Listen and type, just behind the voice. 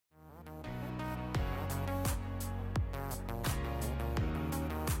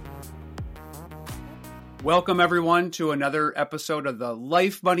Welcome, everyone, to another episode of the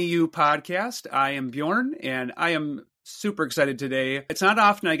Life Money U podcast. I am Bjorn, and I am super excited today. It's not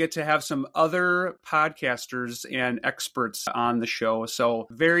often I get to have some other podcasters and experts on the show. So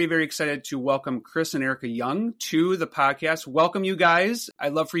very, very excited to welcome Chris and Erica Young to the podcast. Welcome, you guys.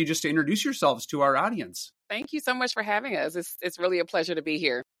 I'd love for you just to introduce yourselves to our audience. Thank you so much for having us. It's really a pleasure to be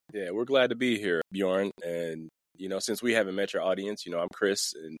here. Yeah, we're glad to be here, Bjorn. And, since we haven't met your audience, I'm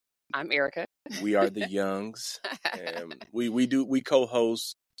Chris and I'm Erica. We are the Youngs. And we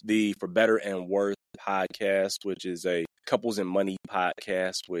co-host the For Better and Worth podcast, which is a couples and money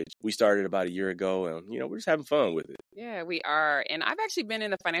podcast, which we started about a year ago. And, we're just having fun with it. Yeah, we are. And I've actually been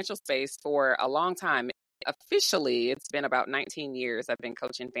in the financial space for a long time. Officially, it's been about 19 years. I've been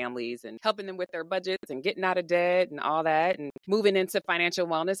coaching families and helping them with their budgets and getting out of debt and all that, and moving into financial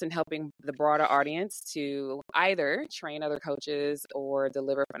wellness and helping the broader audience to either train other coaches or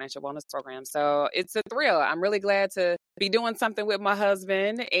deliver financial wellness programs. So it's a thrill. I'm really glad to be doing something with my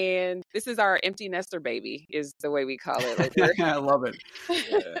husband, and this is our empty nester baby, is the way we call it. I love it.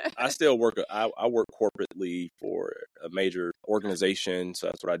 Yeah. I still work. I work corporately for a major organization, so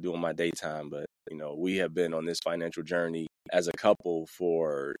that's what I do in my daytime. But we have been on this financial journey as a couple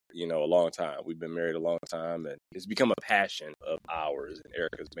for a long time. We've been married a long time, and it's become a passion of ours. And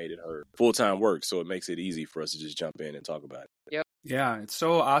Erica's made it her full-time work, so it makes it easy for us to just jump in and talk about it. Yep. Yeah, it's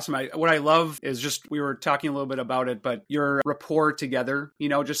so awesome. What I love is just, we were talking a little bit about it, but your rapport together,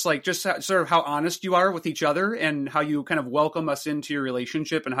 just sort of how honest you are with each other and how you kind of welcome us into your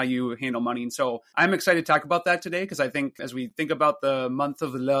relationship and how you handle money. And so I'm excited to talk about that today, because I think as we think about the month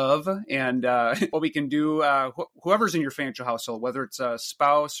of love and what we can do, whoever's in your financial household, whether it's a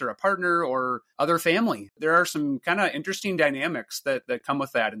spouse or a partner or other family, there are some kind of interesting dynamics that come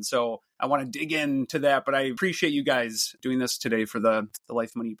with that. And so I want to dig into that, but I appreciate you guys doing this today for the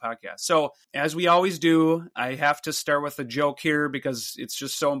Life Money podcast. So as we always do, I have to start with a joke here because it's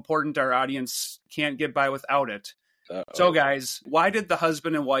just so important. Our audience can't get by without it. Uh-oh. So guys, why did the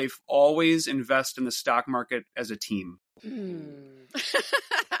husband and wife always invest in the stock market as a team? The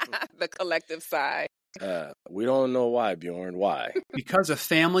collective sigh. We don't know why, Bjorn. Why? Because a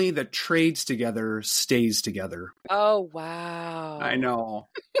family that trades together stays together. Oh, wow. I know.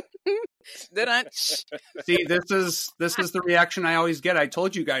 See, this is the reaction I always get. I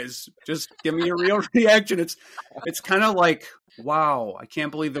told you guys, just give me a real reaction. It's kind of like, wow, I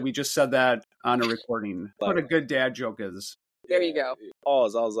can't believe that we just said that on a recording. What a good dad joke is. There you go.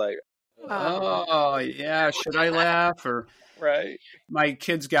 Pause. I was like, oh yeah, should I laugh or? Right. My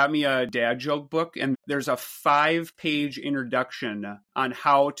kids got me a dad joke book, and there's a 5-page introduction on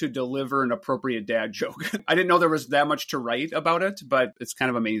how to deliver an appropriate dad joke. I didn't know there was that much to write about it, but it's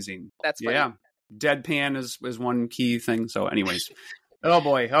kind of amazing. That's funny. Yeah. Deadpan is one key thing. So anyways. Oh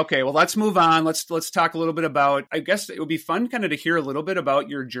boy. Okay. Well, let's move on. Let's talk a little bit about, I guess it would be fun kind of to hear a little bit about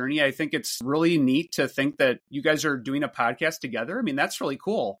your journey. I think it's really neat to think that you guys are doing a podcast together. I mean, that's really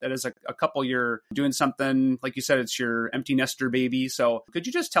cool. That is a couple, you're doing something, like you said, it's your empty nester baby. So could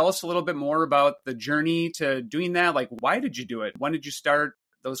you just tell us a little bit more about the journey to doing that? Like, why did you do it? When did you start?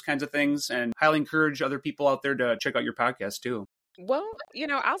 Those kinds of things. And highly encourage other people out there to check out your podcast too. Well,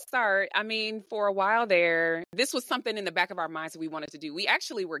 I'll start. I mean, for a while there, this was something in the back of our minds that we wanted to do. We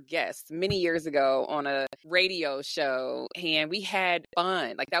actually were guests many years ago on a radio show, and we had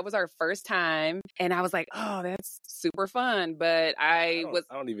fun. Like, that was our first time. And I was like, oh, that's super fun. But I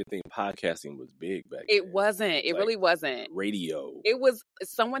don't even think podcasting was big back then. It wasn't. It really wasn't. Radio. It was,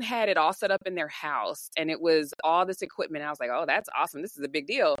 someone had it all set up in their house, and it was all this equipment. I was like, oh, that's awesome. This is a big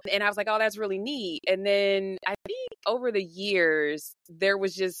deal. And I was like, oh, that's really neat. And then I think over the years,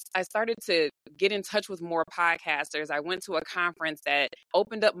 I started to get in touch with more podcasters. I went to a conference that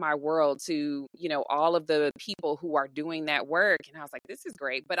opened up my world to, all of the people who are doing that work. And I was like, this is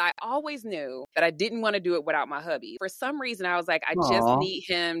great. But I always knew that I didn't want to do it without my hubby. For some reason, I was like, I just need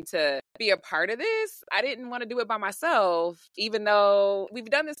him to be a part of this. I didn't want to do it by myself, even though we've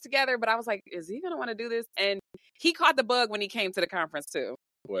done this together. But I was like, is he going to want to do this? And he caught the bug when he came to the conference too.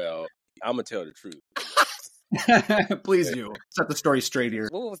 Well, I'm going to tell the truth. Please do. Set the story straight here.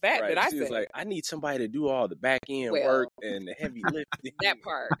 What was that? Right. Did I She say? was like, I need somebody to do all the back end work and the heavy lifting. That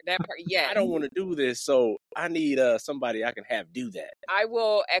part. Yeah. I don't want to do this, so I need somebody I can have do that. I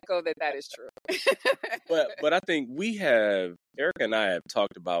will echo that is true. But I think Erica and I have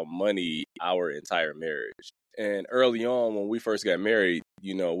talked about money our entire marriage. And early on, when we first got married,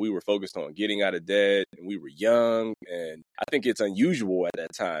 we were focused on getting out of debt, and we were young. And I think it's unusual at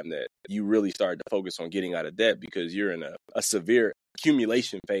that time that you really started to focus on getting out of debt, because you're in a severe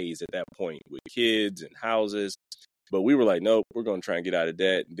accumulation phase at that point with kids and houses. But we were like, nope, we're going to try and get out of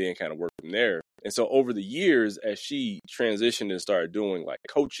debt and then kind of work from there. And so over the years, as she transitioned and started doing like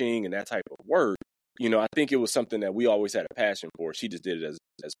coaching and that type of work, I think it was something that we always had a passion for. She just did it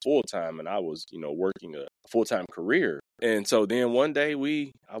as full-time, and I was, working a full-time career. And so then one day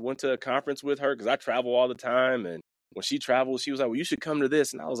I went to a conference with her because I travel all the time. And when she traveled, she was like, well, you should come to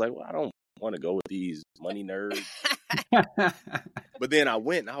this. And I was like, well, I don't want to go with these money nerds. But then I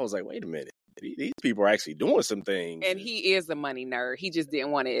went and I was like, wait a minute. These people are actually doing some things. And he is a money nerd. He just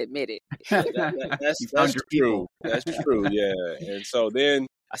didn't want to admit it. That's true. That's true. Yeah. And so then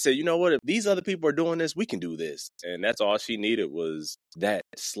I said, you know what? If these other people are doing this, we can do this. And that's all she needed was that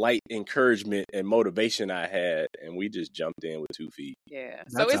slight encouragement and motivation I had. And we just jumped in with 2 feet. Yeah.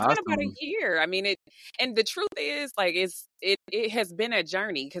 So it's been about a year. I mean, and the truth is, like, it has been a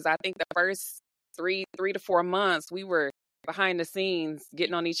journey, because I think the first 3 to 4 months we were behind the scenes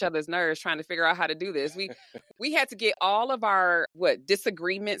getting on each other's nerves, trying to figure out how to do this. We had to get all of our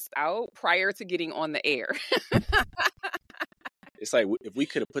disagreements out prior to getting on the air. It's like, if we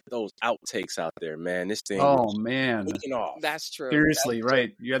could have put those outtakes out there, man, this thing. Oh man, off. That's true. Seriously,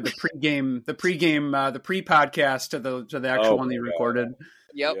 right? You had the pre-podcast to the actual one that you recorded.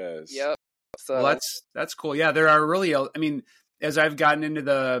 Yep. Yes. Yep. So well, that's cool. Yeah, there are really, I mean, as I've gotten into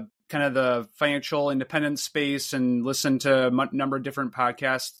the kind of the financial independence space and listened to a number of different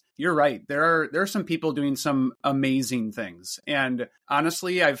podcasts, you're right. There are some people doing some amazing things. And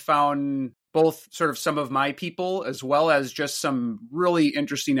honestly, I've found both sort of some of my people as well as just some really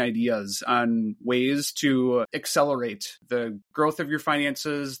interesting ideas on ways to accelerate the growth of your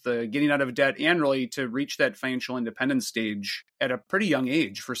finances, the getting out of debt, and really to reach that financial independence stage at a pretty young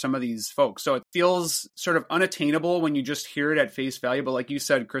age for some of these folks. So it feels sort of unattainable when you just hear it at face value. But like you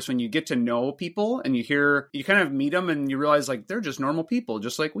said, Chris, when you get to know people and you kind of meet them and you realize like they're just normal people,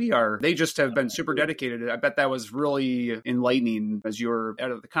 just like we are. They just have been super dedicated. I bet that was really enlightening as you were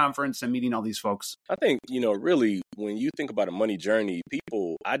out of the conference and meeting all these folks. I think, really, when you think about a money journey,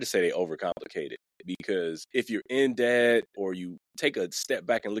 people, I just say they overcomplicate it. Because if you're in debt or you take a step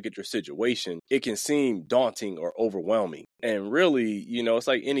back and look at your situation, it can seem daunting or overwhelming. And really, it's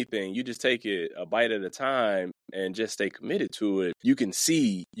like anything. You just take it a bite at a time and just stay committed to it. You can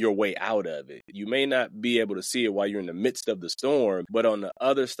see your way out of it. You may not be able to see it while you're in the midst of the storm, but on the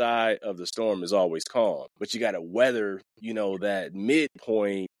other side of the storm is always calm. But you got to weather, that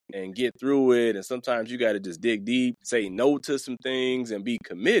midpoint and get through it. And sometimes you got to just dig deep, say no to some things and be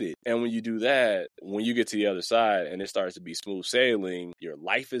committed. And when you do that, when you get to the other side and it starts to be smooth sailing, your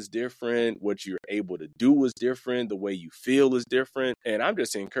life is different. What you're able to do is different. The way you feel is different. And I'm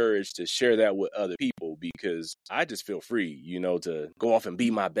just encouraged to share that with other people because I just feel free, to go off and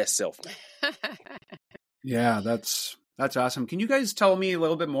be my best self. Yeah, that's awesome. Can you guys tell me a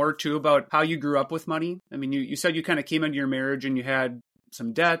little bit more too about how you grew up with money? I mean, you said you kind of came into your marriage and you had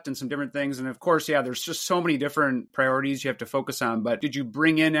some debt and some different things. And of course, yeah, there's just so many different priorities you have to focus on. But did you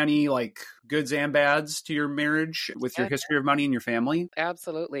bring in any like goods and bads to your marriage with your history of money in your family?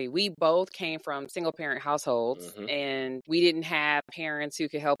 Absolutely. We both came from single parent households and we didn't have parents who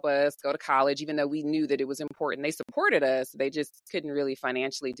could help us go to college, even though we knew that it was important. They supported us. They just couldn't really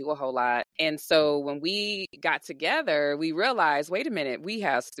financially do a whole lot. And so when we got together, we realized, wait a minute, we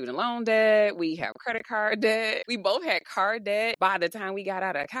have student loan debt. We have credit card debt. We both had car debt by the time we got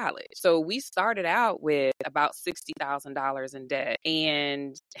out of college. So we started out with about $60,000 in debt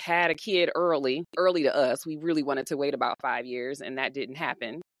and had a kid early to us. We really wanted to wait about 5 years and that didn't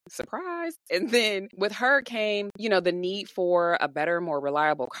happen. Surprise. And then with her came, the need for a better, more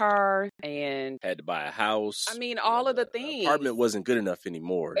reliable car and had to buy a house. I mean, all of the things. Apartment wasn't good enough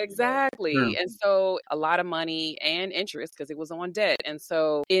anymore. Exactly. And so a lot of money and interest because it was on debt. And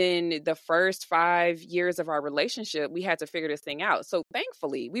so in the first 5 years of our relationship, we had to figure this thing out. So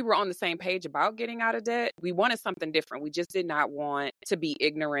thankfully, we were on the same page about getting out of debt. We wanted something different. We just did not want to be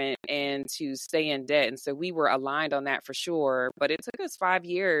ignorant and to stay in debt. And so we were aligned on that for sure. But it took us 5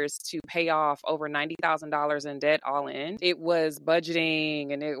 years to pay off over $90,000 in debt all in. It was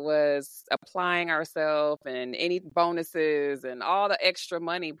budgeting and it was applying ourselves and any bonuses and all the extra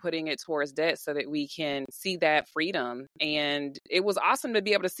money, putting it towards debt so that we can see that freedom. And it was awesome to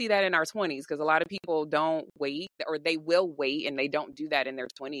be able to see that in our 20s because a lot of people don't wait or they will wait and they don't do that in their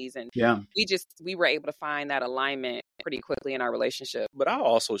 20s. And we were able to find that alignment pretty quickly in our relationship. But I'll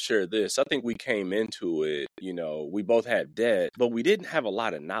also share this. I think we came into it, we both had debt, but we didn't have a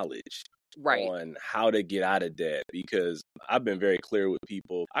lot of knowledge on how to get out of debt because I've been very clear with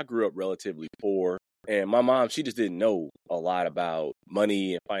people. I grew up relatively poor and my mom, she just didn't know a lot about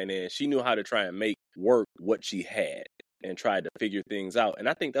money and finance. She knew how to try and make work what she had and tried to figure things out. And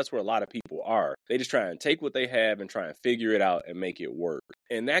I think that's where a lot of people are. They just try and take what they have and try and figure it out and make it work.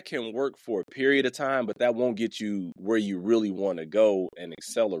 And that can work for a period of time, but that won't get you where you really want to go and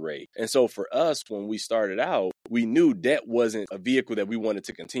accelerate. And so for us, when we started out, we knew debt wasn't a vehicle that we wanted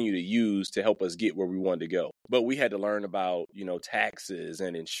to continue to use to help us get where we wanted to go. But we had to learn about, taxes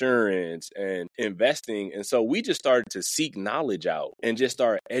and insurance and investing. And so we just started to seek knowledge out and just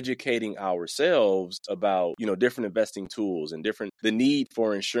start educating ourselves about, different investing tools and the need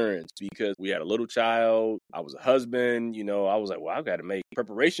for insurance, because we had a little child. I was a husband, I was like, well, I've got to make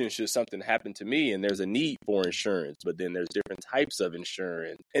preparations should something happen to me. And there's a need for insurance, but then there's different types of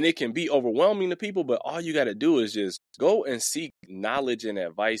insurance. And it can be overwhelming to people, but all you got to do is just go and seek knowledge and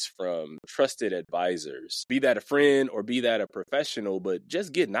advice from trusted advisors, be that a friend or be that a professional, but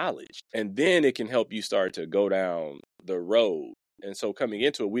just get knowledge. And then it can help you start to go down the road. And so coming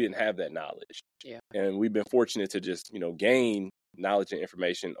into it, we didn't have that knowledge. Yeah. And we've been fortunate to just, gain knowledge and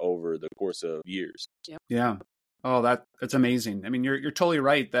information over the course of years. Yep. Yeah. Oh, that's amazing. I mean, you're totally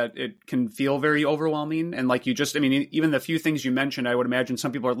right that it can feel very overwhelming. And like even the few things you mentioned, I would imagine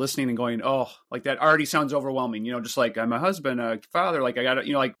some people are listening and going, oh, like that already sounds overwhelming. Just like I'm a husband, a father, like I got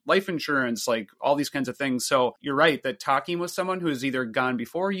to, like life insurance, like all these kinds of things. So you're right that talking with someone who's either gone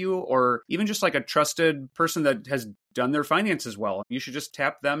before you or even just like a trusted person that has done their finances well, you should just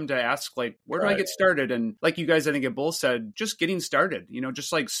tap them to ask, like, where do I get started? And like you guys, I think it both said, just getting started,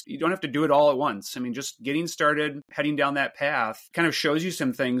 just like you don't have to do it all at once. I mean, just getting started, heading down that path kind of shows you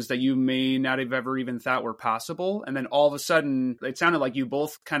some things that you may not have ever even thought were possible. And then all of a sudden, it sounded like you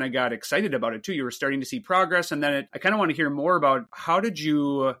both kind of got excited about it too. You were starting to see progress. And then I kind of want to hear more about how did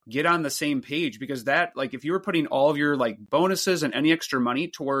you get on the same page? Because that, like, if you were putting all of your like bonuses and any extra money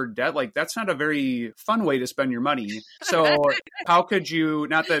toward debt, like that's not a very fun way to spend your money. So how could you,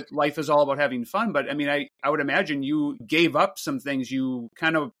 not that life is all about having fun, but I mean, I would imagine you gave up some things you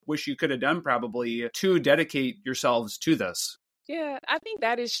kind of wish you could have done probably to dedicate yourselves to this. Yeah, I think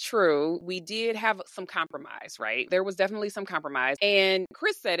that is true. We did have some compromise, right? There was definitely some compromise. And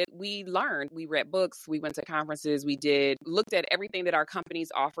Chris said it, we learned, we read books, we went to conferences, looked at everything that our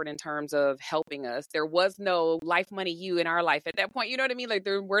companies offered in terms of helping us. There was no Life Money You in our life at that point. You know what I mean? Like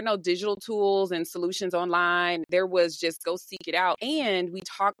there were no digital tools and solutions online. There was just go seek it out. And we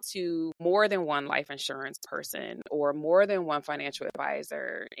talked to more than one life insurance person or more than one financial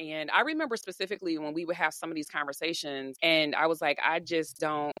advisor. And I remember specifically when we would have some of these conversations and I was like, I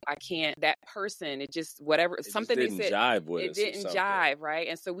can't, that person, it just, whatever, something they said, jive with it didn't jive, right?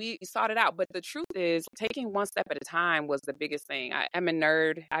 And so we sought it out. But the truth is, taking one step at a time was the biggest thing. I'm a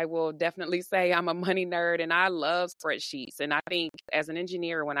nerd. I will definitely say I'm a money nerd and I love spreadsheets. And I think as an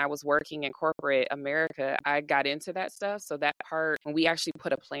engineer, when I was working in corporate America, I got into that stuff. So that part, when we actually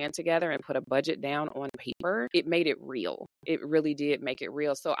put a plan together and put a budget down on paper, it made it real. It really did make it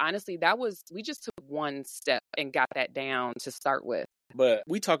real. So honestly, we just took one step and got that down to start with. But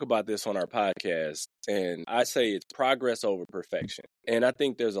we talk about this on our podcast, and I say it's progress over perfection. And I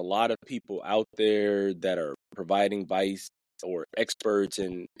think there's a lot of people out there that are providing advice or experts,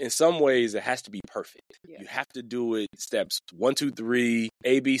 and in some ways it has to be perfect. Yeah. You have to do it steps 1, 2, 3,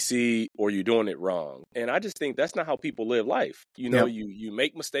 ABC, or you're doing it wrong. And I just think that's not how people live life. You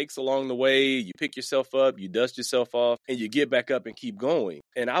make mistakes along the way, you pick yourself up, you dust yourself off, and you get back up and keep going.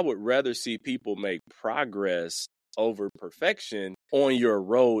 And I would rather see people make progress over perfection on your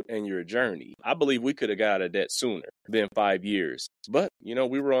road and your journey. I believe we could have got out of debt sooner than 5 years. But,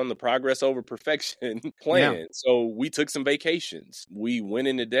 we were on the progress over perfection plan. Yeah. So we took some vacations. We went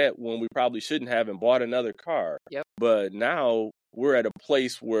into debt when we probably shouldn't have and bought another car. Yep. But now we're at a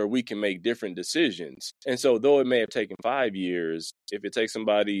place where we can make different decisions. And so though it may have taken 5 years, if it takes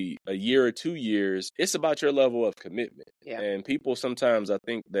somebody a year or 2 years, it's about your level of commitment. Yeah. And people sometimes, I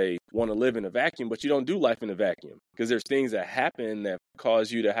think they want to live in a vacuum, but you don't do life in a vacuum because there's things that happen that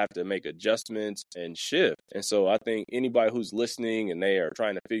cause you to have to make adjustments and shift. And so I think anybody who's listening and they are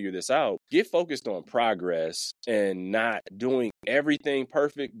trying to figure this out, get focused on progress and not doing everything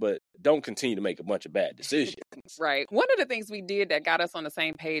perfect, but don't continue to make a bunch of bad decisions. Right. One of the things we did that got us on the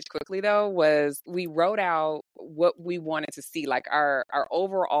same page quickly, though, was we wrote out what we wanted to see, like our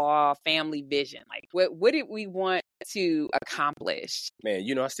overall family vision. Like, what did we want to accomplish? Man,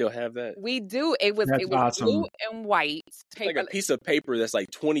 I still have that. We do. It was awesome. Blue and white paper. It's like a piece of paper that's like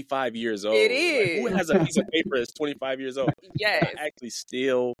 25 years old. It is. Like, who has a piece of paper that's 25 years old? Yes. I actually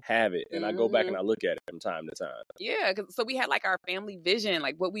still have it, and I go back and I look at it from time to time. Yeah, so we had like our family vision,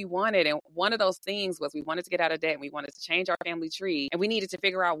 like what we wanted, and one of those things was we wanted to get out of debt, and we wanted to change our family tree, and we needed to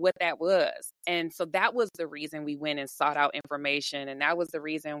figure out what that was. And so that was the reason we went and sought out information, and that was the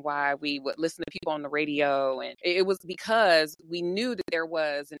reason why we would listen to people on the radio, and it was because we knew that there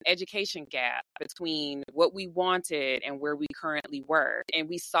was an education gap between what we wanted and where we currently were. And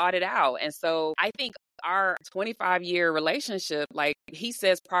we sought it out. And so I think our 25-year relationship, like he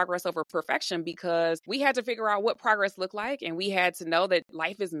says, progress over perfection, because we had to figure out what progress looked like. And we had to know that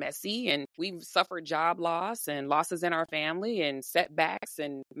life is messy and we've suffered job loss and losses in our family and setbacks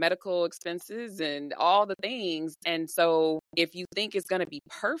and medical expenses and all the things. And so if you think it's going to be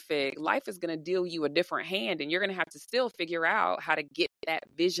perfect, life is going to deal you a different hand and you're going to have to still figure out how to get that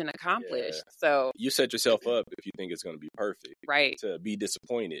vision accomplished. Yeah. So you set yourself up if you think it's going to be perfect, right, to be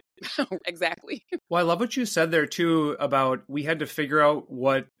disappointed. Exactly. Well, I love what you said there too about we had to figure out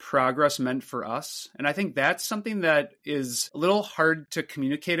what progress meant for us. And I think that's something that is a little hard to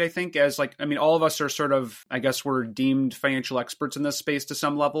communicate, I think, as like, I mean, all of us are sort of, I guess we're deemed financial experts in this space to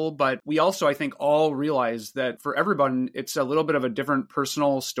some level, but we also, I think, all realize that for everyone, it's a little bit of a different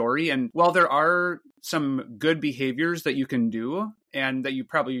personal story. And while there are some good behaviors that you can do and that you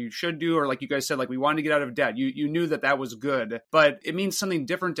probably should do, or like you guys said, like we wanted to get out of debt, you knew that that was good, but it means something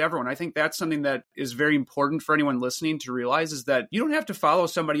different to everyone. I think that's something that is very important for anyone listening to realize, is that you don't have to follow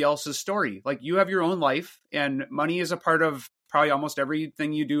somebody else's story. Like you have your own life, and money is a part of probably almost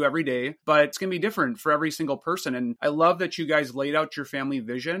everything you do every day, but it's going to be different for every single person. And I love that you guys laid out your family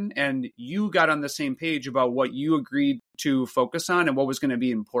vision and you got on the same page about what you agreed to focus on and what was going to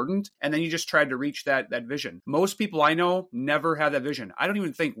be important. And then you just tried to reach that vision. Most people I know never had that vision. I don't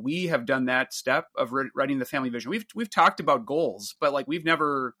even think we have done that step of writing the family vision. We've talked about goals, but like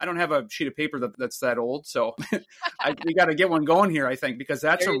I don't have a sheet of paper that's that old. So we got to get one going here, I think, because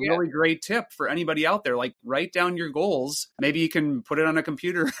that's a really great tip for anybody out there. Like write down your goals. Maybe you can put it on a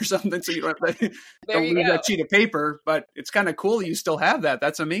computer or something so you don't have to don't lose that sheet of paper, but it's kind of cool you still have that.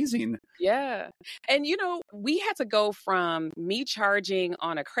 That's amazing. Yeah. And we had to go from me charging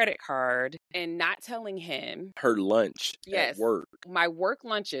on a credit card and not telling him her lunch yes, at work. My work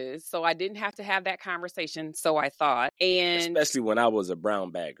lunches, so I didn't have to have that conversation, so I thought. And especially when I was a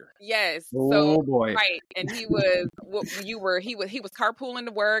brown bagger. Yes. Oh so, boy. Right. And he was he was carpooling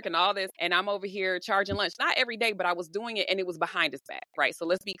to work and all this, and I'm over here charging lunch. Not every day, but I was doing it and it was behind his back. Right. So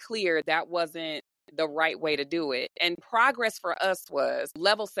let's be clear, that wasn't the right way to do it. And progress for us was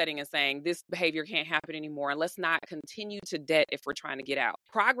level setting and saying this behavior can't happen anymore and let's not continue to debt if we're trying to get out.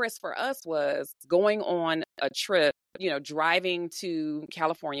 Progress for us was going on a trip, driving to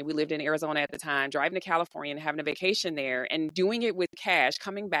California. We lived in Arizona at the time, driving to California and having a vacation there and doing it with cash,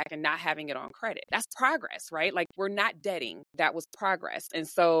 coming back and not having it on credit. That's progress, right? Like we're not debting. That was progress. And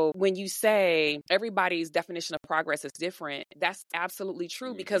so when you say everybody's definition of progress is different, that's absolutely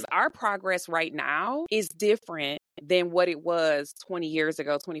true because our progress right now is different than what it was 20 years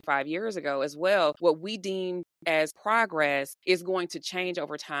ago, 25 years ago as well. What we deem as progress is going to change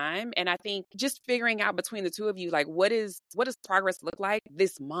over time. And I think just figuring out between the two of you, like what does progress look like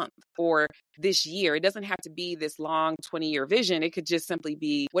this month or this year? It doesn't have to be this long 20-year vision. It could just simply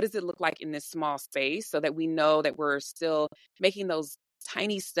be, what does it look like in this small space so that we know that we're still making those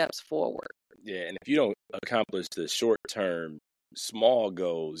tiny steps forward. Yeah. And if you don't accomplish the short-term small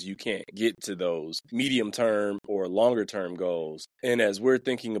goals, you can't get to those medium term or longer term goals. And as we're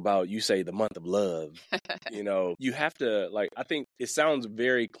thinking about, you say the month of love, you have to, like, I think it sounds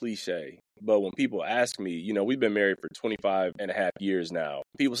very cliche, but when people ask me, we've been married for 25 and a half years now.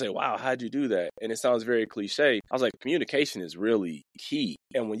 People say, wow, how'd you do that? And it sounds very cliche. I was like, communication is really key.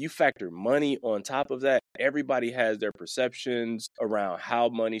 And when you factor money on top of that, everybody has their perceptions around how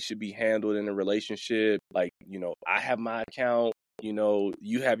money should be handled in a relationship. Like, I have my account,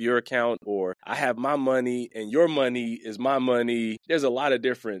 you have your account, or I have my money and your money is my money. There's a lot of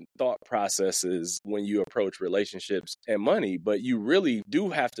different thought processes when you approach relationships and money, but you really do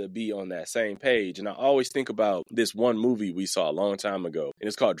have to be on that same page. And I always think about this one movie we saw a long time ago, and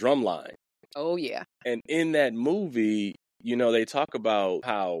it's called Drumline. Oh, yeah. And in that movie, they talk about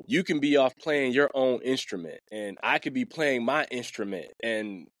how you can be off playing your own instrument and I could be playing my instrument,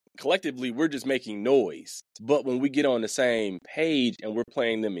 and collectively, we're just making noise. But when we get on the same page and we're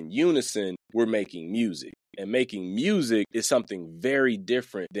playing them in unison, we're making music. And making music is something very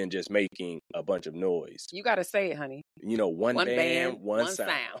different than just making a bunch of noise. You got to say it, honey. One band, one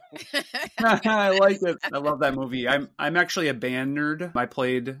sound. I like it. I love that movie. I'm actually a band nerd. I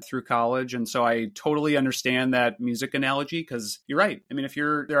played through college, and so I totally understand that music analogy because you're right. I mean,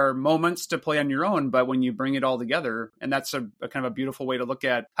 there are moments to play on your own, but when you bring it all together, and that's a kind of a beautiful way to look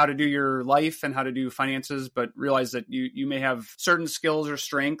at how to do your life and how to do finances, but realize that you may have certain skills or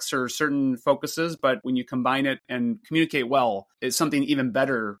strengths or certain focuses, but when you combine combine it and communicate well, it's something even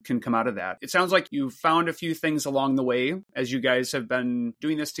better can come out of that. It sounds like you found a few things along the way as you guys have been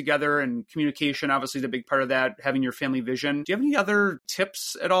doing this together, and communication obviously is a big part of that, having your family vision. Do you have any other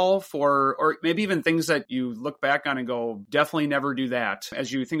tips at all for, or maybe even things that you look back on and go, definitely never do that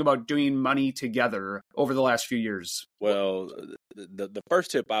as you think about doing money together over the last few years? Well, the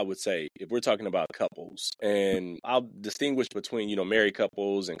first tip I would say, if we're talking about couples, and I'll distinguish between, married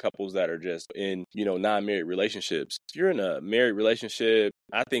couples and couples that are just in, non-married relationships. If you're in a married relationship,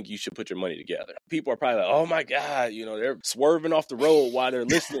 I think you should put your money together. People are probably like, oh my God, they're swerving off the road while they're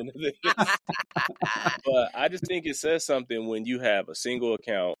listening to this. But I just think it says something when you have a single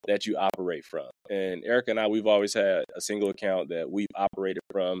account that you operate from. And Erica and I, we've always had a single account that we've operated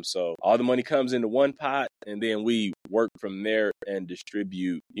from. So all the money comes into one pot, and then we work from there and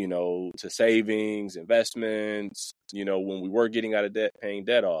distribute, to savings, investments, when we were getting out of debt, paying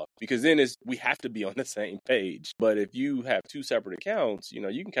debt off, because then we have to be on the same page. But if you have two separate accounts, you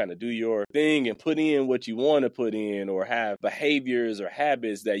can kind of do your thing and put in what you want to put in, or have behaviors or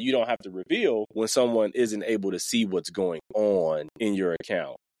habits that you don't have to reveal when someone isn't able to see what's going on in your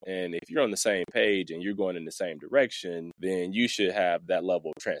account. And if you're on the same page and you're going in the same direction, then you should have that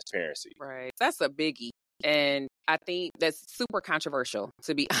level of transparency. Right. That's a biggie. And I think that's super controversial,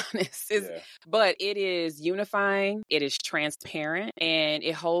 to be honest. But it is unifying, it is transparent, and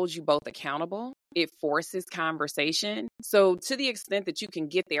it holds you both accountable. It forces conversation. So to the extent that you can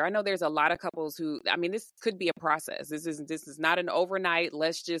get there, I know there's a lot of couples who, this could be a process. This is not an overnight,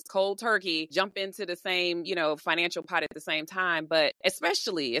 let's just cold turkey jump into the same, financial pot at the same time. But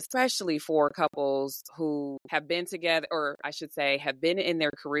especially for couples who have been together, or I should say, have been in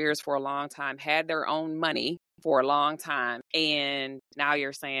their careers for a long time, had their own money for a long time, and now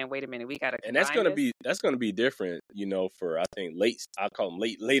you're saying, wait a minute, we got to. And that's going to be different, for, I think,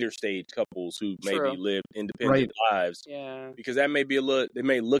 later stage couples who maybe live independent lives. Yeah. Because that may be they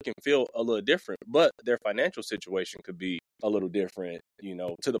may look and feel a little different, but their financial situation could be a little different,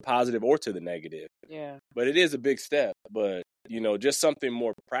 to the positive or to the negative. Yeah. But it is a big step. But just something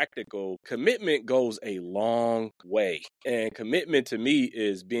more practical. Commitment goes a long way. And commitment to me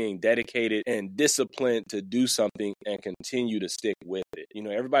is being dedicated and disciplined to do something and continue to stick with it.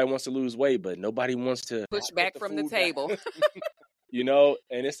 Everybody wants to lose weight, but nobody wants to push back from the table.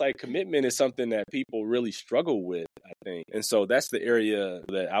 And it's like commitment is something that people really struggle with, I think. And so that's the area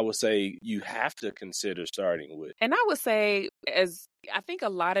that I would say you have to consider starting with. And I would say, I think a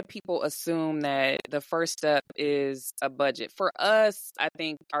lot of people assume that the first step is a budget. For us, I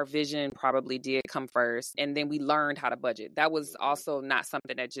think our vision probably did come first, and then we learned how to budget. That was also not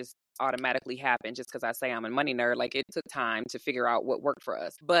something that just automatically happened just because I say I'm a money nerd. Like, it took time to figure out what worked for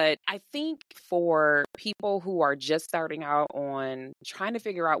us. But I think for people who are just starting out on trying to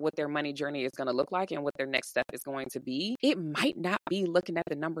figure out what their money journey is going to look like and what their next step is going to be, it might not be looking at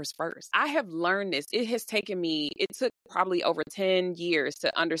the numbers first. I have learned this. It took probably over 10 years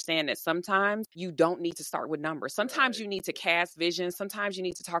to understand that sometimes you don't need to start with numbers. Sometimes you need to cast vision. Sometimes you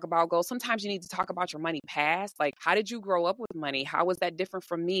need to talk about goals. Sometimes you need to talk about your money past. Like, how did you grow up with money? How was that different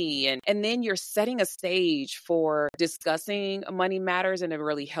from me? And then you're setting a stage for discussing money matters in a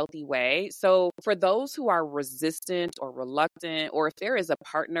really healthy way. So for those who are resistant or reluctant, or if there is a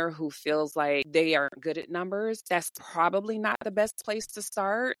partner who feels like they aren't good at numbers, that's probably not the best place to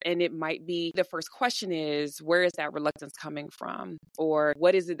start. And it might be, the first question is, where is that reluctance coming from? Or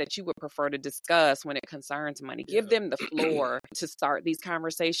what is it that you would prefer to discuss when it concerns money? Give them the floor to start these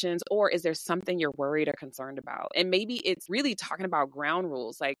conversations. Or is there something you're worried or concerned about? And maybe it's really talking about ground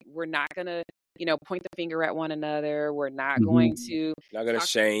rules. Like, we're not going to point the finger at one another. We're not going to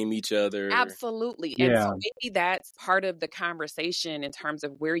shame each other. Absolutely. And so maybe that's part of the conversation in terms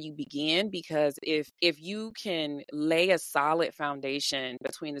of where you begin, because if you can lay a solid foundation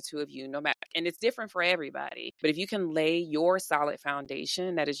between the two of you, no matter, and it's different for everybody, but if you can lay your solid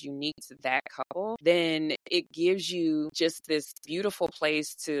foundation that is unique to that couple, then it gives you just this beautiful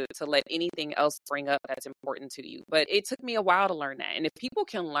place to let anything else bring up that's important to you. But it took me a while to learn that. And if people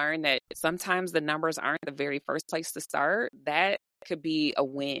can learn that sometimes the numbers aren't the very first place to start, that could be a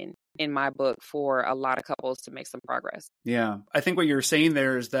win in my book for a lot of couples to make some progress. Yeah. I think what you're saying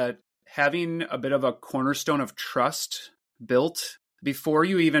there is that having a bit of a cornerstone of trust built before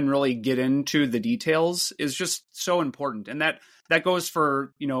you even really get into the details is just so important. And that that goes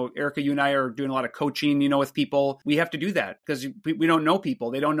for, Erica, you and I are doing a lot of coaching, with people. We have to do that because we don't know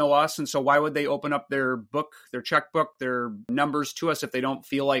people. They don't know us. And so why would they open up their book, their checkbook, their numbers to us if they don't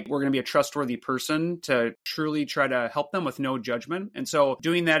feel like we're going to be a trustworthy person to truly try to help them with no judgment? And so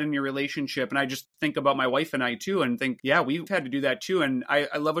doing that in your relationship, and I just think about my wife and I too, and think, yeah, we've had to do that too. And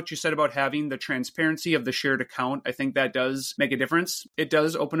I love what you said about having the transparency of the shared account. I think that does make a difference. It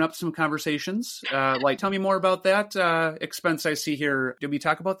does open up some conversations. Tell me more about that expense I see here. Did we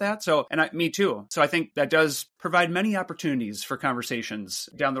talk about that? So, me too. So I think that does provide many opportunities for conversations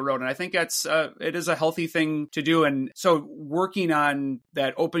down the road. And I think it is a healthy thing to do. And so working on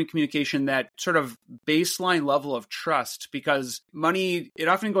that open communication, that sort of baseline level of trust, because money, it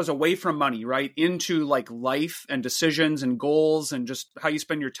often goes away from money, right? Into like life and decisions and goals and just how you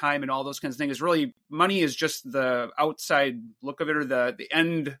spend your time and all those kinds of things. Really, money is just the outside look of it, or the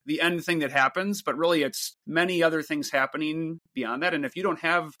end thing that happens. But really, it's many other things happening beyond that. And if you don't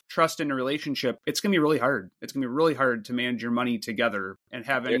have trust in a relationship, it's going to be really hard. It's going to be really hard to manage your money together and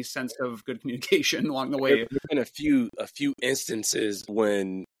have any sense of good communication along the way. There's been a few instances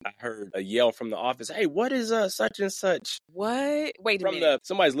when I heard a yell from the office, "Hey, what is such and such?" What? Wait a minute.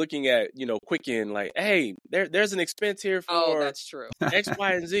 Somebody's looking at, Quicken, like, "Hey, there's an expense here for that's true. X,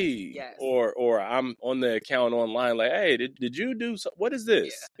 Y, and Z." Yes. Or I'm on the account online, like, "Hey, did you do what is this?"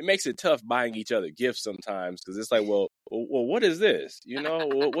 Yeah. It makes it tough buying each other gifts sometimes because it's like, well, what is this?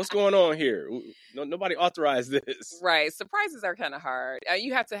 What's going on here? Nobody authorized this. Right. Surprises are kind of hard.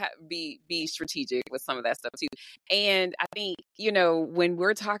 You have to be strategic with some of that stuff too. And I think, when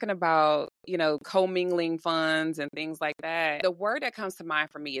we're talking about, commingling funds and things like that, the word that comes to mind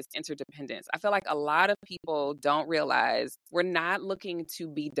for me is interdependence. I feel like a lot of people don't realize we're not looking to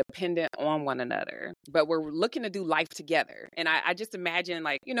be dependent on one another, but we're looking to do life together. And I just imagine,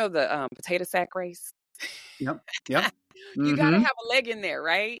 like, the potato sack race. Yep. You got to have a leg in there,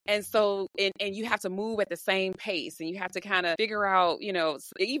 right? And so, and you have to move at the same pace, and you have to kind of figure out,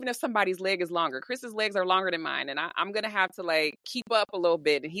 even if somebody's leg is longer, Chris's legs are longer than mine, and I'm going to have to like keep up a little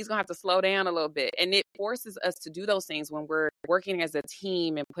bit, and he's going to have to slow down a little bit. And it forces us to do those things when we're working as a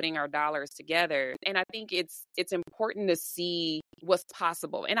team and putting our dollars together. And I think it's important to see what's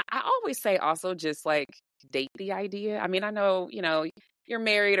possible. And I always say also just like date the idea. I mean, I know, you're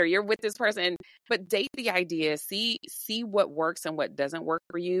married or you're with this person, but date the idea, see what works and what doesn't work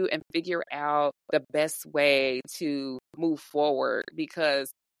for you, and figure out the best way to move forward. Because,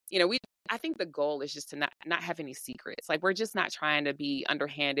 I think the goal is just to not have any secrets. Like, we're just not trying to be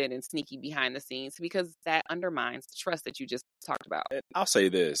underhanded and sneaky behind the scenes, because that undermines the trust that you just talked about. And I'll say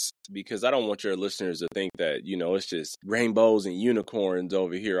this, because I don't want your listeners to think that, it's just rainbows and unicorns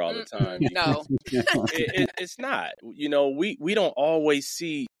over here all the time. No, it's not. We don't always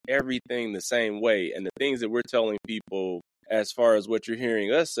see everything the same way. And the things that we're telling people, as far as what you're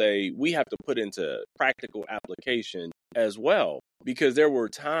hearing us say, we have to put into practical application as well. Because there were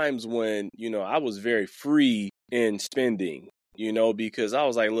times when, I was very free in spending, because I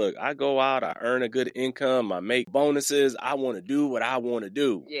was like, look, I go out, I earn a good income, I make bonuses, I want to do what I want to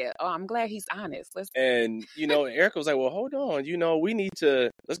do. Yeah. Oh, I'm glad he's honest. And, Erica was like, well, hold on,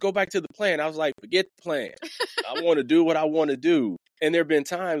 let's go back to the plan. I was like, forget the plan. I want to do what I want to do. And there have been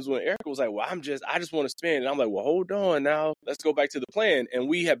times when Erica was like, well, I just want to spend. And I'm like, well, hold on now. Let's go back to the plan. And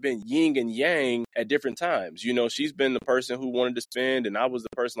we have been yin and yang at different times. She's been the person who wanted to spend, and I was the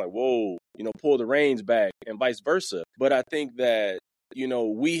person like, whoa, pull the reins back, and vice versa. But I think that,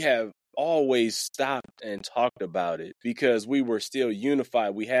 we have always stopped and talked about it because we were still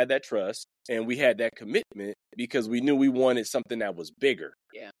unified. We had that trust and we had that commitment because we knew we wanted something that was bigger.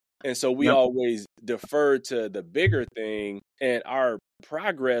 Yeah. And so we always deferred to the bigger thing. And our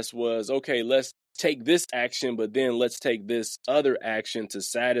progress was, okay, let's take this action, but then let's take this other action to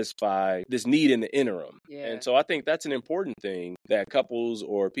satisfy this need in the interim. Yeah. And so I think that's an important thing that couples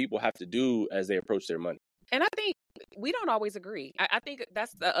or people have to do as they approach their money. And I think we don't always agree. I think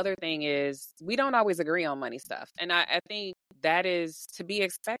that's the other thing, is we don't always agree on money stuff. And I think that is to be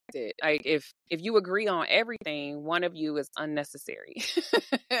expected. Like, if you agree on everything, one of you is unnecessary.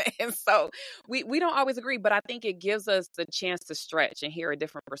 And so we don't always agree, but I think it gives us the chance to stretch and hear a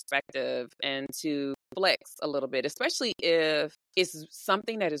different perspective and to flex a little bit, especially if it's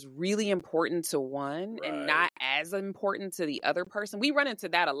something that is really important to one and not as important to the other person. We run into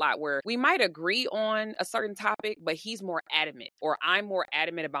that a lot, where we might agree on a certain topic, but he's more adamant, or I'm more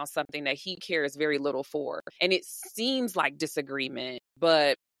adamant about something that he cares very little for. And it seems like disagreement,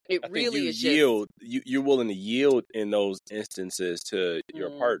 but it really is yield. You're willing to yield in those instances to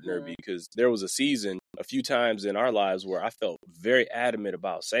your partner, because there was a season a few times in our lives where I felt very adamant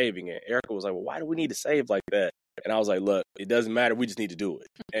about saving, and Erica was like, well, why do we need to save like that? And I was like, look, it doesn't matter. We just need to do it.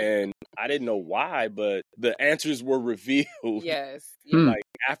 And I didn't know why, but the answers were revealed. Yes. Like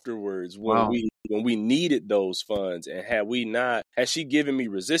afterwards when we needed those funds, and had she given me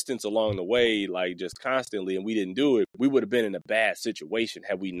resistance along the way, like just constantly, and we didn't do it, we would have been in a bad situation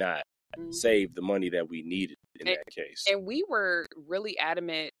had we not saved the money that we needed in that case. And we were really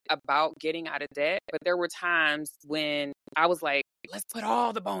adamant about getting out of debt, but there were times when I was like, let's put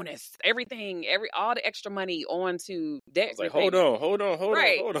all the bonus, everything, all the extra money onto debt. I was like, hold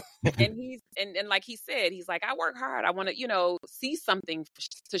on. And and like he said, he's like, I work hard. I want to, see something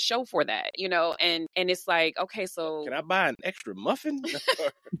to show for that, and it's like, okay, so can I buy an extra muffin?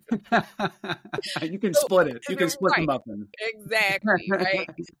 You can split it. You can split the muffin. Exactly. Right.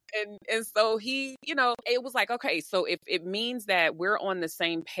 And so he, it was like, okay, so if it means that we're on the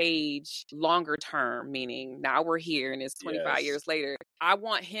same page longer term, meaning now we're here and it's 25 years later, I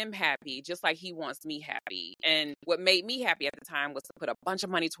want him happy just like he wants me happy. And what made me happy at the time was to put a bunch of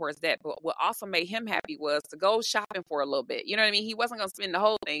money towards that. But what also made him happy was to go shopping for a little bit. You know what I mean? He wasn't going to spend the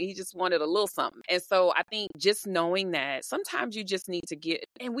whole thing. He just wanted a little something. And so I think just knowing that sometimes you just need to get,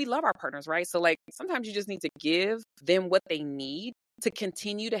 and we love our partners, right? So like sometimes you just need to give them what they need to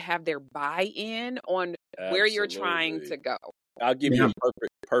continue to have their buy-in on where you're trying to go. I'll give you a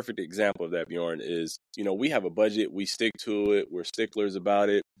perfect example of that, Bjorn, is, we have a budget, we stick to it, we're sticklers about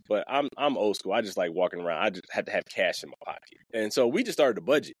it, but I'm old school. I just like walking around. I just had to have cash in my pocket. And so we just started a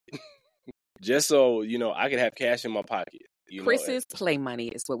budget just so, I could have cash in my pocket. Chris's play money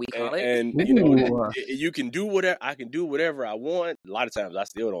is what we call it. And you can do whatever, I can do whatever I want. A lot of times I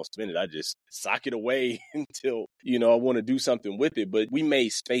still don't spend it. I just sock it away until, I want to do something with it. But we made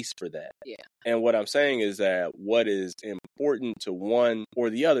space for that. Yeah. And what I'm saying is that what is important to one or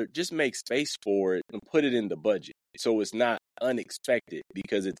the other, just make space for it and put it in the budget. So it's not unexpected,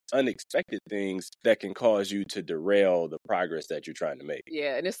 because it's unexpected things that can cause you to derail the progress that you're trying to make.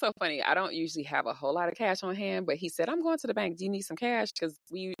 Yeah, and it's so funny. I don't usually have a whole lot of cash on hand, but he said, I'm going to the bank. Do you need some cash? Because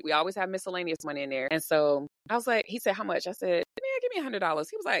we always have miscellaneous money in there. And so I was like, he said, how much? I said, give me $100.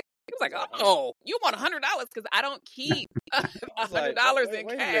 He was like, oh, you want $100? Because I don't keep $100 in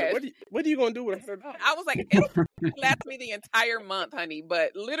cash. What are you going to do with $100? I was like, it'll last me the entire month, honey.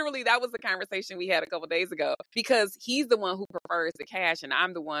 But literally, that was the conversation we had a couple days ago, because he's the one who prefers the cash, and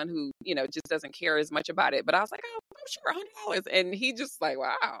I'm the one who, just doesn't care as much about it. But I was like, oh, I'm sure $100. And he just like,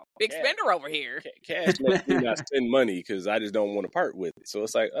 wow, big spender over here. Cash makes me not spend money because I just don't want to part with it. So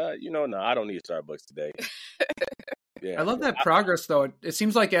it's like, no, I don't need Starbucks today. Yeah. I love that progress, though. It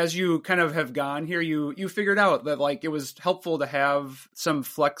seems like as you kind of have gone here, you figured out that like it was helpful to have some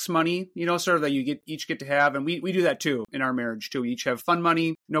flex money, sort of that you each get to have. And we do that too in our marriage too. We each have fun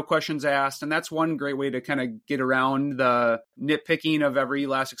money, no questions asked. And that's one great way to kind of get around the nitpicking of every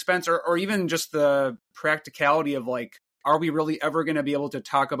last expense, or even just the practicality of like, are we really ever going to be able to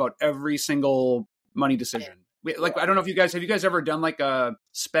talk about every single money decision? I don't know if have you guys ever done like a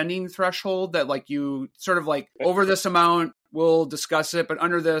spending threshold that like you sort of like over this amount, we'll discuss it, but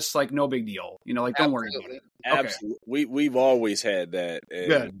under this, like no big deal, don't worry about it. Absolutely. Okay. We've always had that. And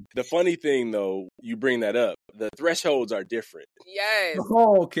good. The funny thing though, you bring that up, the thresholds are different. Yes.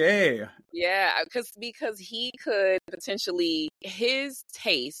 Okay. Yeah. Because he could potentially, his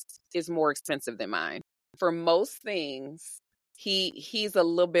taste is more expensive than mine for most things. He's a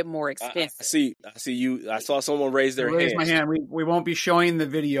little bit more expensive. I see you. I saw someone raise their hand. Raise my hand. We won't be showing the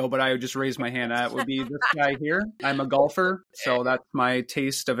video, but I would just raise my hand. That would be this guy here. I'm a golfer, so that's my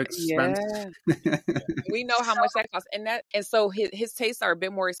taste of expense. Yeah. We know how much that costs, and so his tastes are a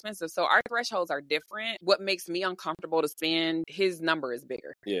bit more expensive. So our thresholds are different. What makes me uncomfortable to spend, his number is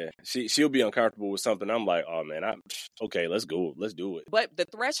bigger. Yeah, she'll be uncomfortable with something. I'm like, oh man, okay. Let's go. Let's do it. But the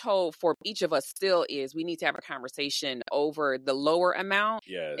threshold for each of us still is we need to have a conversation over the lower amount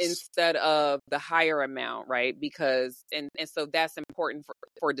instead of the higher amount, right? Because and so that's important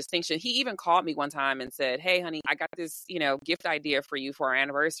for distinction. He even called me one time and said, hey honey, I got this gift idea for you for our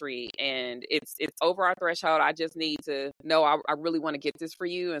anniversary, and it's over our threshold. I just need to know I really want to get this for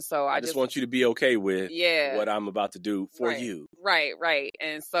you, and so I just want you to be okay with what I'm about to do for you. Right.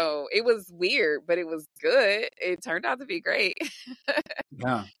 And so it was weird, but it was good. It turned out to be great.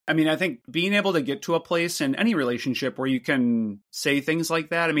 Yeah. I mean, I think being able to get to a place in any relationship where you can say things like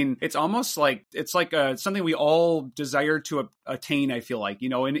that, I mean, it's almost like, it's like something we all desire to attain, I feel like,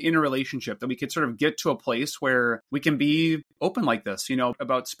 in a relationship, that we could sort of get to a place where we can be open like this,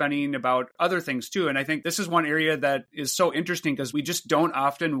 about spending, about other things too. And I think this is one area that is so interesting because we just don't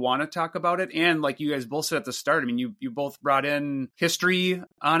often want to talk about it. And like you guys both said at the start, I mean, you both brought in history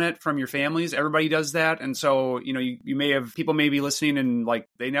on it from your families. Everybody does that. And so, people may be listening and and like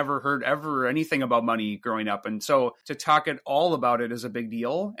they never heard ever anything about money growing up. And so to talk at all about it is a big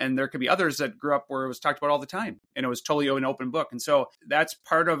deal. And there could be others that grew up where it was talked about all the time and it was totally an open book. And so that's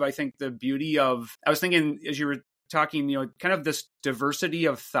part of, I think, the beauty of, I was thinking as you were talking, kind of this diversity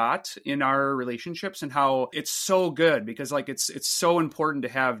of thought in our relationships and how it's so good because like it's so important to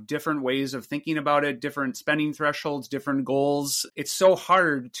have different ways of thinking about it, different spending thresholds, different goals. It's so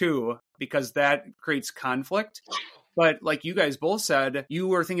hard too, because that creates conflict. But like you guys both said, you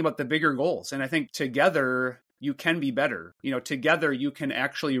were thinking about the bigger goals. And I think together you can be better. Together you can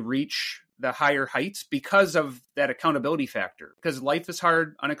actually reach the higher heights because of that accountability factor. Because life is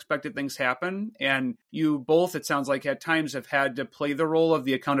hard, unexpected things happen. And you both, it sounds like at times have had to play the role of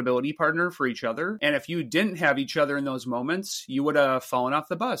the accountability partner for each other. And if you didn't have each other in those moments, you would have fallen off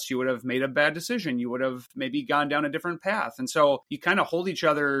the bus. You would have made a bad decision. You would have maybe gone down a different path. And so you kind of hold each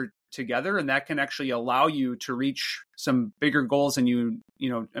other together, and that can actually allow you to reach some bigger goals than you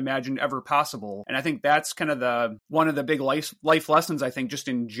imagined ever possible. And I think that's kind of one of the big life lessons, I think, just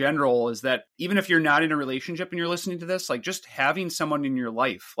in general, is that even if you're not in a relationship and you're listening to this, like just having someone in your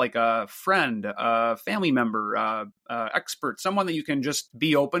life, like a friend, a family member, expert, someone that you can just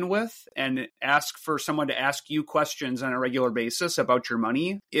be open with and ask for someone to ask you questions on a regular basis about your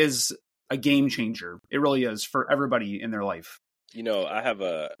money is a game changer. It really is for everybody in their life. I have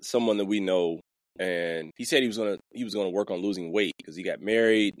someone that we know, and he said he was gonna work on losing weight because he got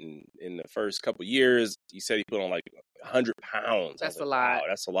married, and in the first couple of years, he said he put on like 100 pounds. That's like, a lot. Wow,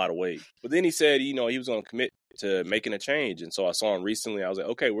 that's a lot of weight. But then he said, he was going to commit to making a change, and so I saw him recently. I was like,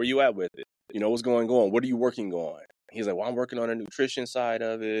 okay, where you at with it? What's going on? What are you working on? He's like, well, I'm working on the nutrition side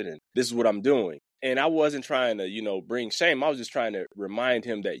of it, and this is what I'm doing. And I wasn't trying to, bring shame. I was just trying to remind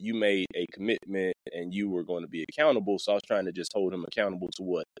him that you made a commitment and you were going to be accountable. So I was trying to just hold him accountable to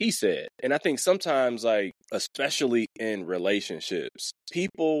what he said. And I think sometimes, like, especially in relationships,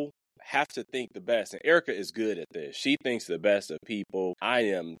 people have to think the best. And Erica is good at this. She thinks the best of people. I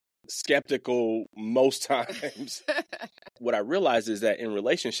am skeptical most times. What I realize is that in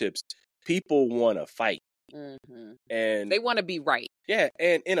relationships, people want to fight. Mm-hmm. And they want to be right. Yeah,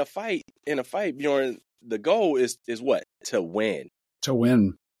 and in a fight, Bjorn, the goal is what? To win. To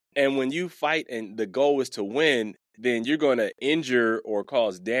win. And when you fight and the goal is to win, then you're going to injure or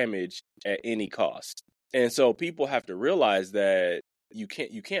cause damage at any cost. And so people have to realize that you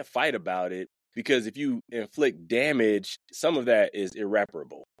can't fight about it, because if you inflict damage, some of that is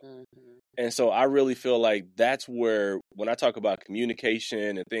irreparable. Mm-hmm. And so I really feel like that's where, when I talk about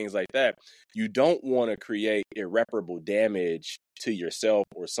communication and things like that, you don't want to create irreparable damage to yourself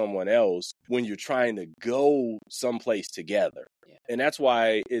or someone else when you're trying to go someplace together. Yeah. And that's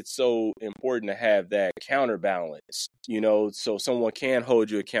why it's so important to have that counterbalance, so someone can hold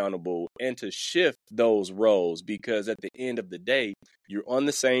you accountable and to shift those roles, because at the end of the day, you're on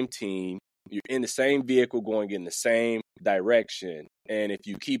the same team. You're in the same vehicle going in the same direction. And if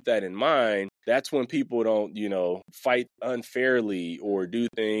you keep that in mind, that's when people don't, fight unfairly or do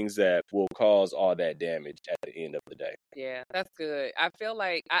things that will cause all that damage at the end of the day. Yeah, that's good. I feel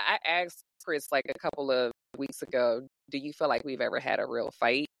like I asked Chris like a couple of weeks ago, do you feel like we've ever had a real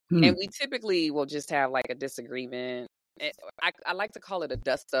fight? And we typically will just have like a disagreement. I like to call it a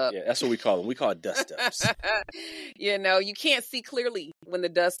dust up. Yeah, that's what we call them. We call it dust ups. You can't see clearly when the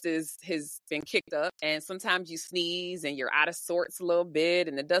dust has been kicked up. And sometimes you sneeze and you're out of sorts a little bit,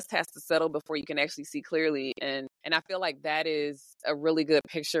 and the dust has to settle before you can actually see clearly. And I feel like that is a really good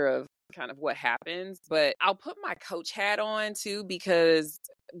picture of kind of what happens. But I'll put my coach hat on too, because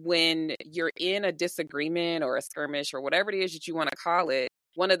when you're in a disagreement or a skirmish or whatever it is that you want to call it,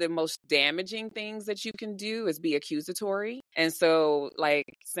 one of the most damaging things that you can do is be accusatory. And so like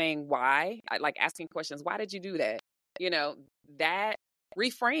saying why, like asking questions, why did you do that? That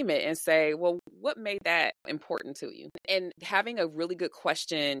reframe it and say, well, what made that important to you? And having a really good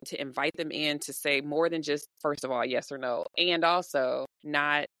question to invite them in to say more than just, first of all, yes or no. And also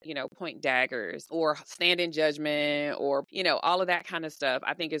not, point daggers or stand in judgment or, all of that kind of stuff,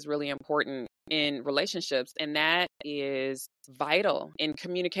 I think is really important in relationships. And that is vital in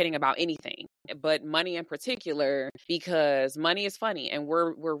communicating about anything, but money in particular, because money is funny and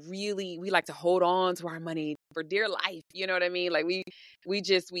we like to hold on to our money for dear life. You know what I mean? Like we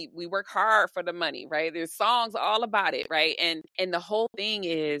work hard for the money, right? There's songs all about it, right? And the whole thing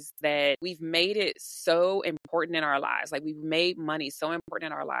is that we've made it so important in our lives. Like we've made money so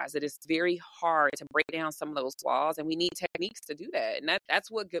important in our lives that it's very hard to break down some of those walls, and we need techniques to do that. And that's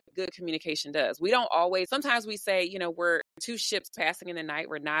what good communication does. We don't always, sometimes we say, we're two ships passing in the night.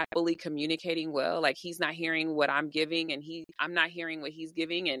 We're not fully communicating well. Like he's not hearing what I'm giving and I'm not hearing what he's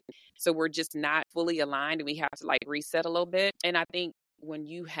giving. And so we're just not fully aligned, and we have to like reset a little bit. And I think when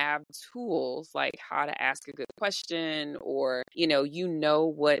you have tools like how to ask a good question, or, you know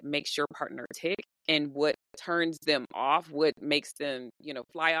what makes your partner tick and what turns them off, what makes them,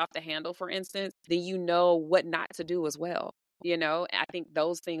 fly off the handle, for instance, then you know what not to do as well. I think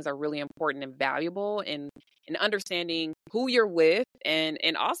those things are really important and valuable in understanding who you're with, and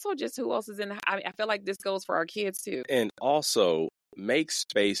also just who else is in the, I feel like this goes for our kids too. And also make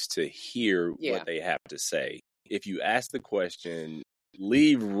space to hear Yeah. what they have to say. If you ask the question,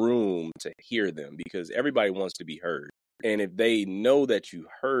 leave room to hear them, because everybody wants to be heard. And if they know that you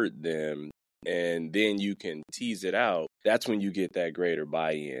heard them, and then you can tease it out, that's when you get that greater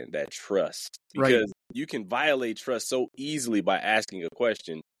buy-in, that trust. Because you can violate trust so easily by asking a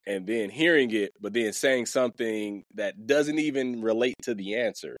question and then hearing it, but then saying something that doesn't even relate to the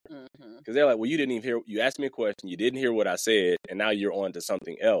answer. Because they're like, well, you didn't even hear, you asked me a question, you didn't hear what I said, and now you're on to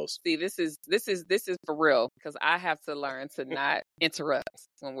something else. See, this is for real, because I have to learn to not interrupt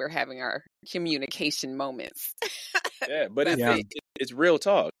when we're having our communication moments. Yeah, but it's real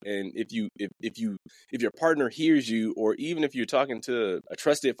talk. And if your partner hears you, or even if you're talking to a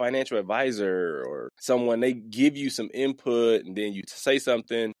trusted financial advisor or someone, they give you some input and then you say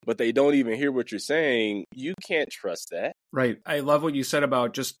something, but they don't even hear what you're saying, you can't trust that. Right. I love what you said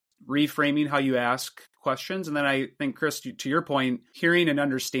about just reframing how you ask questions. And then I think, Chris, to your point, hearing and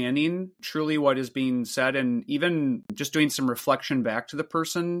understanding truly what is being said, and even just doing some reflection back to the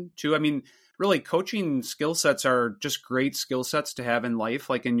person too. I mean, really, coaching skill sets are just great skill sets to have in life,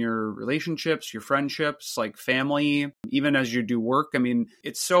 like in your relationships, your friendships, like family, even as you do work. I mean,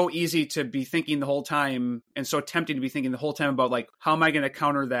 it's so easy to be thinking the whole time, and so tempting to be thinking the whole time about like, how am I going to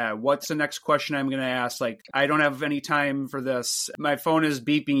counter that? What's the next question I'm going to ask? Like, I don't have any time for this. My phone is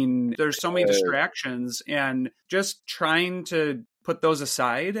beeping. There's so many distractions, and just trying to put those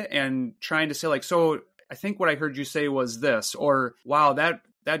aside and trying to say like, so I think what I heard you say was this, or wow, that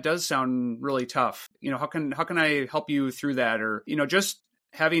does sound really tough. How can I help you through that? Or, just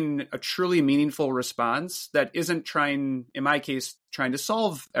having a truly meaningful response that isn't trying, in my case, trying to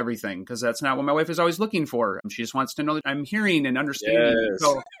solve everything, because that's not what my wife is always looking for. She just wants to know that I'm hearing and understanding. Yes.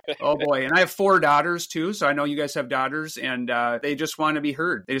 So, oh boy. And I have 4 daughters too. So I know you guys have daughters, and they just want to be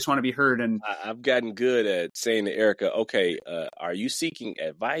heard. They just want to be heard. And I've gotten good at saying to Erica, okay, are you seeking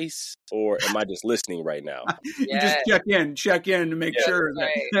advice, or am I just listening right now? You just check in to make sure.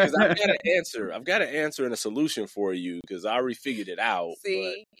 Because I've got an answer and a solution for you, because I already figured it out.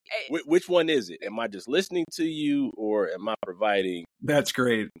 See, which one is it? Am I just listening to you, or am I providing, that's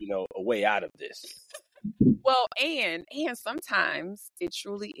great, a way out of this? Well, and sometimes it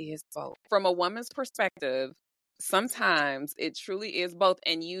truly is both. From a woman's perspective, sometimes it truly is both.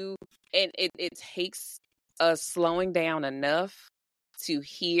 And it takes us slowing down enough to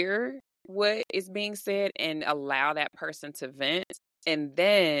hear what is being said and allow that person to vent, and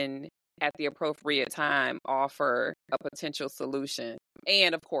then at the appropriate time offer a potential solution.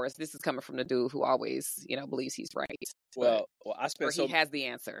 And of course, this is coming from the dude who always, believes he's right. Well, he has the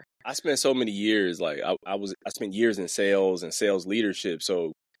answer. I spent so many years, like I spent years in sales and sales leadership.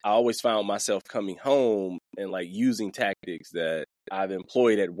 So I always found myself coming home and like using tactics that I've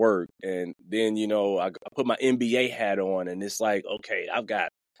employed at work. And then, I put my MBA hat on, and it's like, okay, I've got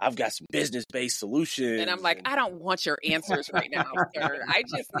some business-based solutions. And I'm like, I don't want your answers right now, sir. I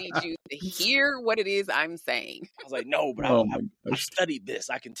just need you to hear what it is I'm saying. I was like, no, but I studied this.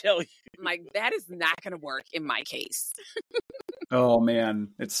 I can tell you. I'm like, that is not going to work in my case. Oh man,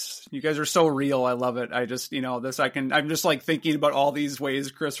 you guys are so real. I love it. I just, I'm just like thinking about all these ways,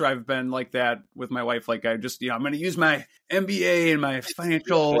 Chris, where I've been like that with my wife. Like I just, I'm going to use my MBA and my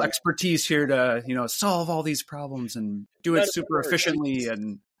financial expertise here to, solve all these problems and do it super efficiently.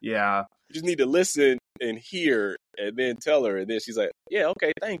 And yeah, you just need to listen and hear, and then tell her. And then she's like, yeah,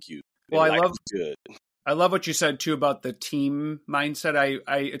 okay, thank you. Well, I love what you said too about the team mindset.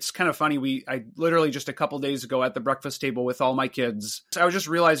 It's kind of funny. I literally just a couple days ago at the breakfast table with all my kids, I was just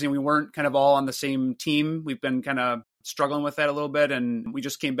realizing we weren't kind of all on the same team. We've been kind of struggling with that a little bit, and we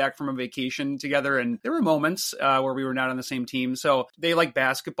just came back from a vacation together, and there were moments where we were not on the same team. So they like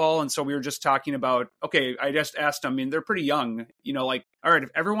basketball, and so we were just talking about, okay, I just asked them, they're pretty young, like, all right, if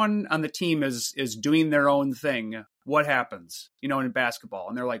everyone on the team is doing their own thing, what happens, in basketball?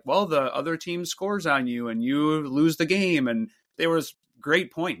 And they're like, well, the other team scores on you and you lose the game. And there was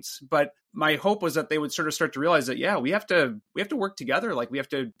great points, but my hope was that they would sort of start to realize that, yeah, we have to work together. Like we have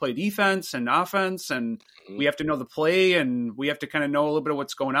to play defense and offense, and we have to know the play, and we have to kind of know a little bit of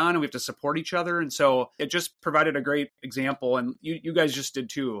what's going on, and we have to support each other. And so it just provided a great example. And you guys just did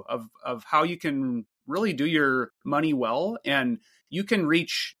too, of how you can really do your money well, and you can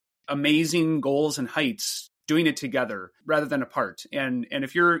reach amazing goals and heights doing it together rather than apart. And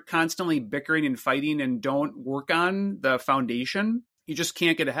if you're constantly bickering and fighting and don't work on the foundation, you just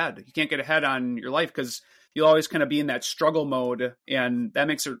can't get ahead. You can't get ahead on your life because you'll always kind of be in that struggle mode. And that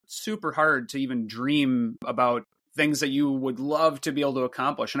makes it super hard to even dream about things that you would love to be able to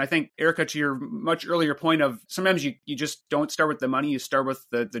accomplish. And I think, Erica, to your much earlier point of sometimes you just don't start with the money, you start with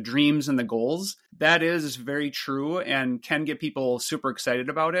the dreams and the goals. That is very true and can get people super excited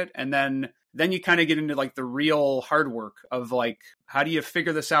about it. And then you kind of get into like the real hard work of like, how do you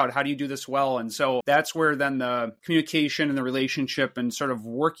figure this out? How do you do this well? And so that's where then the communication and the relationship and sort of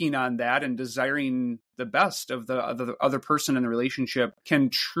working on that and desiring the best of the other person in the relationship can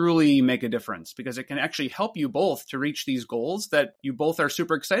truly make a difference, because it can actually help you both to reach these goals that you both are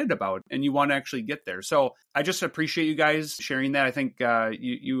super excited about and you want to actually get there. So I just appreciate you guys sharing that. I think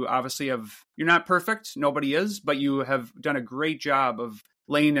you obviously you're not perfect. Nobody is, but you have done a great job of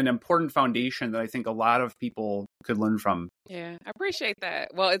laying an important foundation that I think a lot of people could learn from. Yeah, I appreciate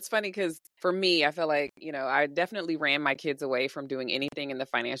that. Well, it's funny because for me, I feel like, I definitely ran my kids away from doing anything in the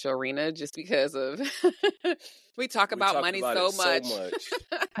financial arena just because of we talk about money so much.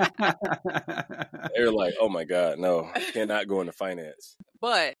 They're like, oh my God, no, I cannot go into finance.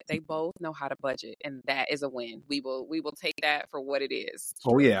 But they both know how to budget, and that is a win. We will take that for what it is.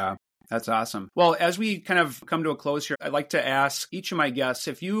 Oh yeah. That's awesome. Well, as we kind of come to a close here, I'd like to ask each of my guests,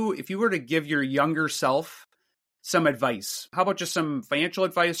 if you were to give your younger self some advice, how about just some financial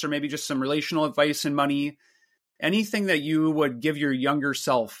advice or maybe just some relational advice in money, anything that you would give your younger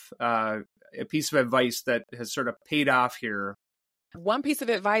self, a piece of advice that has sort of paid off here? One piece of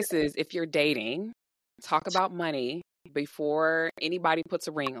advice is if you're dating, talk about money before anybody puts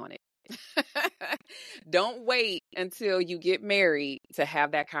a ring on it. Don't wait until you get married to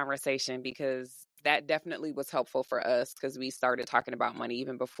have that conversation, because that definitely was helpful for us because we started talking about money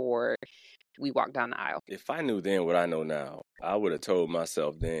even before we walked down the aisle. If I knew then what I know now, I would have told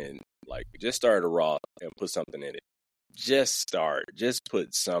myself then, like, just start a Roth and put something in it. Just start. Just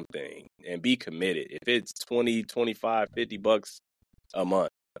put something and be committed. If it's $20, $25, $50 a month,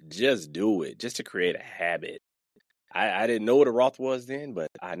 just do it, just to create a habit. I didn't know what a Roth was then, but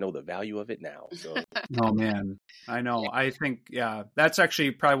I know the value of it now. So. Oh, man. I know. I think, yeah, that's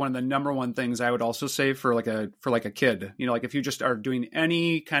actually probably one of the number one things I would also say for like a kid. Like if you just are doing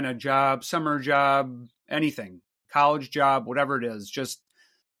any kind of job, summer job, anything, college job, whatever it is, just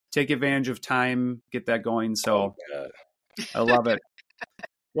take advantage of time, get that going. So I love it.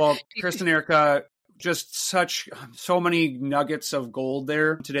 Well, Chris and Erica, just so many nuggets of gold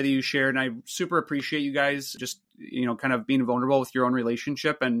there today that you shared. And I super appreciate you guys just, kind of being vulnerable with your own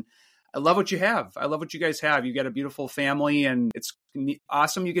relationship. And I love what you have. I love what you guys have. You got a beautiful family and it's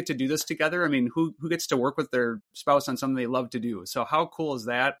awesome you get to do this together. I mean, who gets to work with their spouse on something they love to do? So how cool is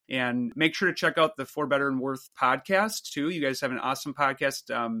that? And make sure to check out the For Better and Worth podcast too. You guys have an awesome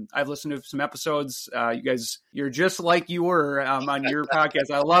podcast. I've listened to some episodes. You guys, you're just like you were on your podcast.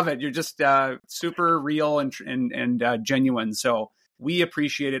 I love it. You're just super real and genuine. So we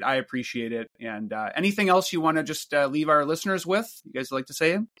appreciate it. I appreciate it. And anything else you want to just leave our listeners with? You guys like to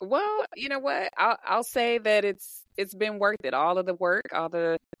say? Well, you know what? I'll say that it's been worth it. All of the work, all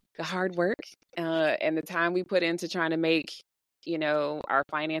the hard work, and the time we put into trying to make, our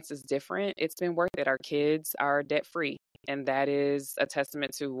finances different. It's been worth it. Our kids are debt free. And that is a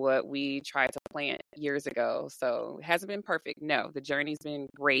testament to what we tried to plant years ago. So it hasn't been perfect. No, the journey's been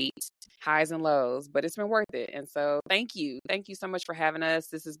great, highs and lows, but it's been worth it. And so thank you. Thank you so much for having us.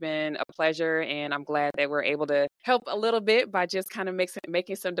 This has been a pleasure. And I'm glad that we're able to help a little bit by just kind of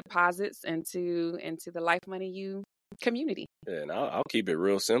making some deposits into the Life Money U community. Yeah, and I'll keep it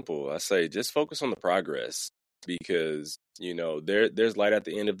real simple. I say just focus on the progress, because, there's light at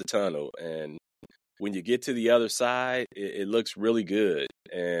the end of the tunnel. And when you get to the other side, it looks really good.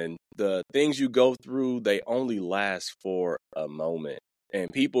 And the things you go through, they only last for a moment. And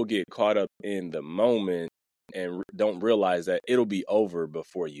people get caught up in the moment and don't realize that it'll be over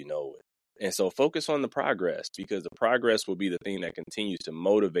before you know it. And so focus on the progress, because the progress will be the thing that continues to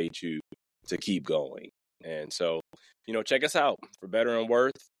motivate you to keep going. And so, check us out for Better and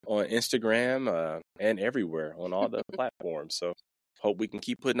Worth on Instagram and everywhere on all the platforms. So hope we can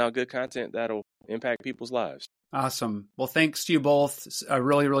keep putting out good content that'll impact people's lives. Awesome. Well, thanks to you both. I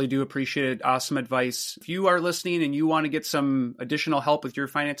really, really do appreciate it. Awesome advice. If you are listening and you want to get some additional help with your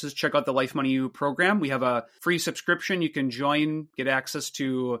finances, check out the Life Money U program. We have a free subscription. You can join, get access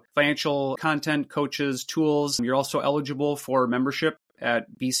to financial content, coaches, tools. You're also eligible for membership at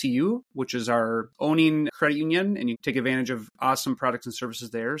BCU, which is our owning credit union, and you take advantage of awesome products and services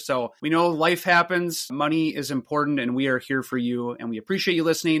there. So we know life happens, money is important, and we are here for you, and we appreciate you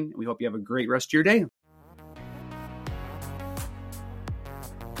listening. We hope you have a great rest of your day.